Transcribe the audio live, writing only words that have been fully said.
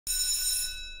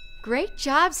Great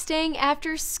job staying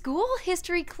after school,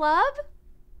 History Club.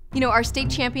 You know, our state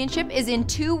championship is in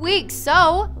 2 weeks,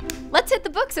 so let's hit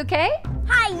the books, okay?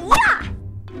 Hi-ya!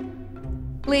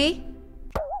 Leigh,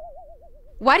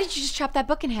 why did you just chop that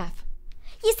book in half?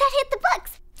 You said hit the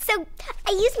books, so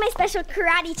I used my special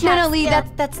karate chops. No, Leigh,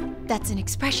 that's an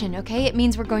expression, okay? It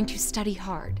means we're going to study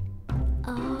hard.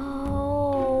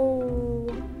 Oh,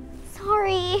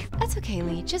 sorry. That's okay,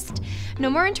 Leigh. Just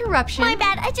no more interruption. My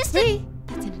bad. I just Leigh,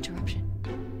 that's an interruption.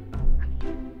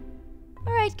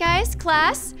 All right, guys,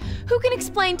 class. Who can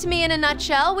explain to me in a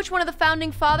nutshell which one of the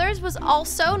founding fathers was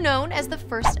also known as the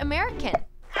first American?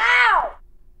 Ow!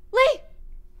 Leigh,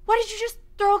 why did you just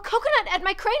throw a coconut at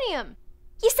my cranium?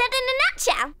 You said in a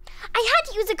nutshell. I had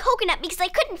to use a coconut because I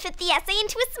couldn't fit the essay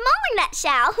into a smaller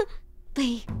nutshell.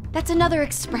 Leigh, that's another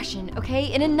expression,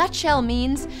 okay? In a nutshell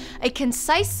means a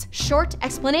concise, short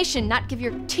explanation, not give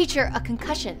your teacher a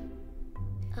concussion.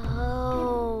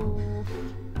 Oh,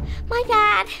 my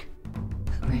bad.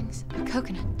 Who brings a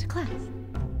coconut to class?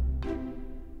 All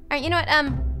right, you know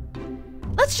what,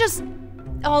 let's just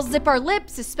all zip our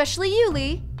lips, especially you,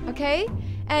 Leigh, okay?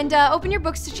 And open your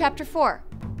books to chapter 4.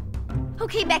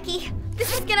 Okay, Becky,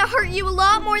 this is gonna hurt you a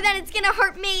lot more than it's gonna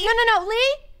hurt me. No,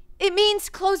 Leigh, it means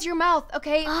close your mouth,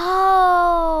 okay?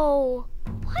 Oh,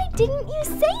 why didn't you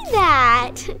say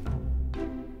that?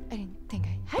 I didn't think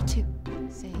I had to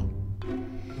say.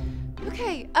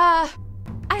 Okay, I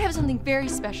have something very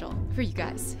special for you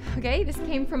guys, okay? This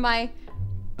came from my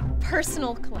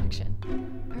personal collection,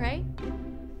 all right?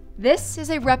 This is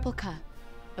a replica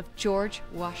of George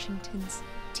Washington's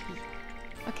teeth,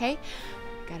 okay?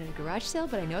 Got it at a garage sale,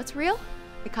 but I know it's real.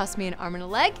 It cost me an arm and a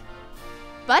leg,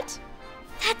 but...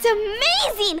 That's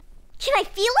amazing! Can I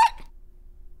feel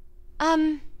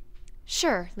it?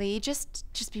 Sure, Leigh, just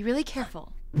be really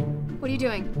careful. What are you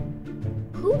doing?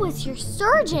 Who was your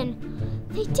surgeon?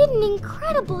 They did an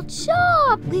incredible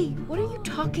job! Leigh, what are you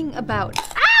talking about?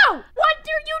 Ow! What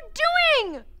are you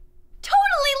doing?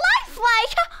 Totally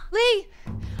lifelike! Leigh,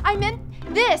 I meant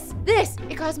this.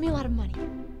 It cost me a lot of money.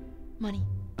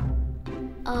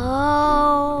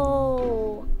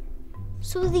 Oh.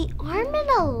 So the arm and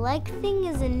a leg thing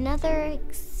is another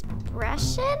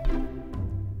expression?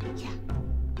 Yeah.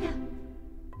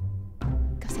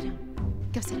 Go sit down.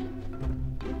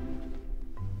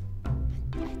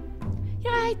 You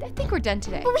know, I think we're done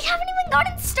today. But we haven't even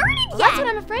gotten started yet! That's what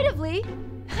I'm afraid of, Leigh.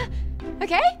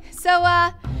 Okay, so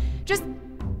just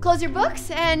close your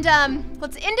books and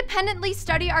let's independently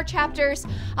study our chapters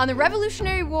on the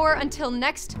Revolutionary War until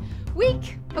next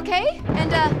week, okay?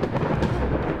 And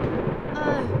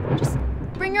just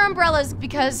bring your umbrellas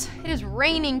because it is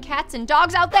raining cats and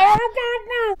dogs out there. Oh God,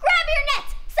 no! Grab your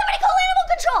nets! Somebody call animal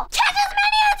control! Catch as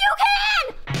many as you can!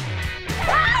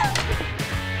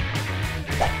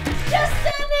 Just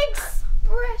an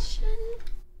expression.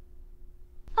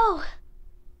 Oh,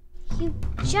 you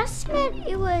just meant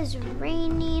it was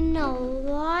raining a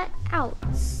lot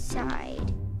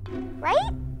outside,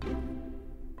 right?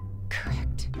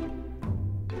 Correct.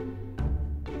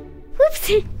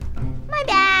 Whoopsie.